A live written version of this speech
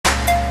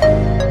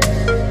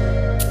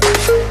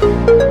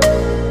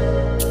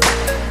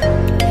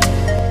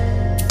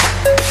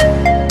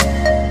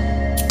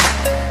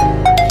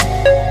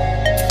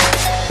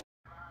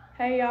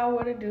y'all,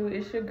 what it do?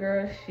 It's your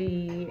girl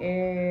She,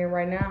 and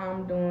right now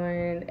I'm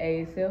doing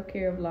a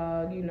self-care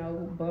vlog, you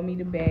know, Bummy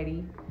the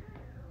Baddie.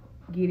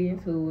 Get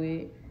into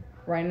it.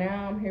 Right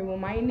now I'm here with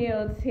my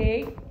nail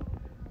tech.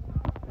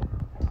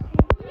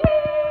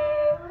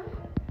 Yeah.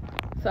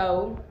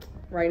 So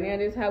right now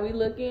this is how we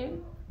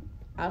looking.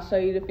 I'll show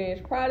you the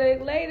finished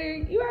product later.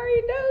 You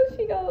already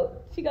know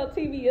she go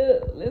tee me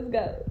up. Let's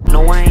go.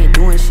 No, I ain't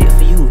doing shit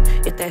for you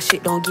if that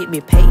shit don't get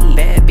me paid.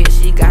 Bad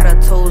bitch, she got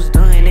her toes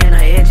done and her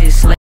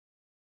edges slayed.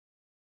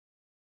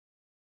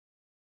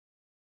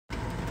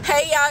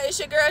 Hey y'all, it's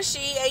your girl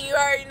She, and you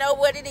already know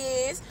what it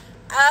is.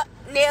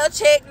 Nail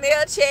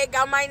check.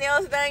 Got my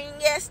nails done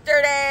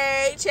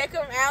yesterday. Check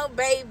them out,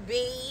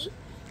 baby.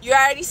 You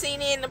already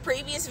seen it in the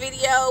previous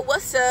video.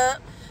 What's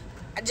up?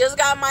 I just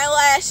got my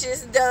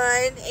lashes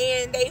done,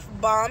 and they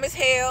bomb as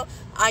hell.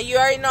 You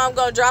already know I'm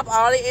gonna drop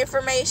all the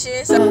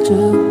information.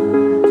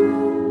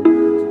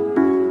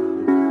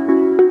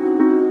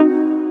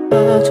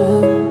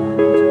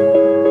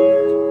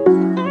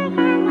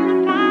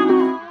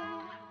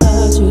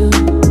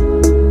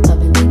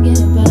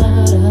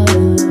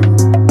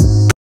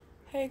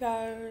 Hey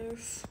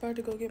guys, about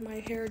to go get my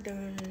hair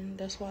done.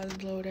 That's why it's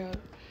blowed out.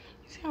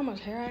 You see how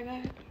much hair I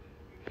got?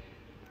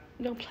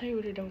 Don't play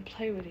with it.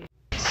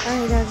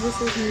 Alright guys,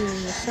 this is me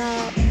in the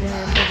shop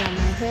where I got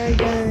my hair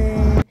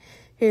done.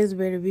 Here's a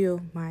better view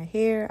of my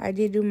hair. I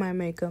did do my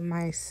makeup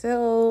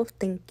myself.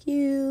 Thank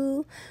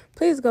you.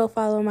 Please go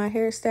follow my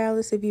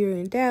hairstylist if you're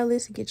in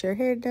Dallas to get your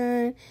hair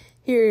done.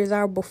 Here is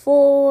our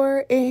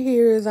before and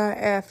here is our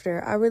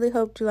after. I really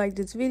hope you like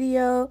this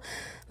video.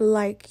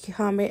 Like,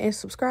 comment, and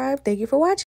subscribe. Thank you for watching.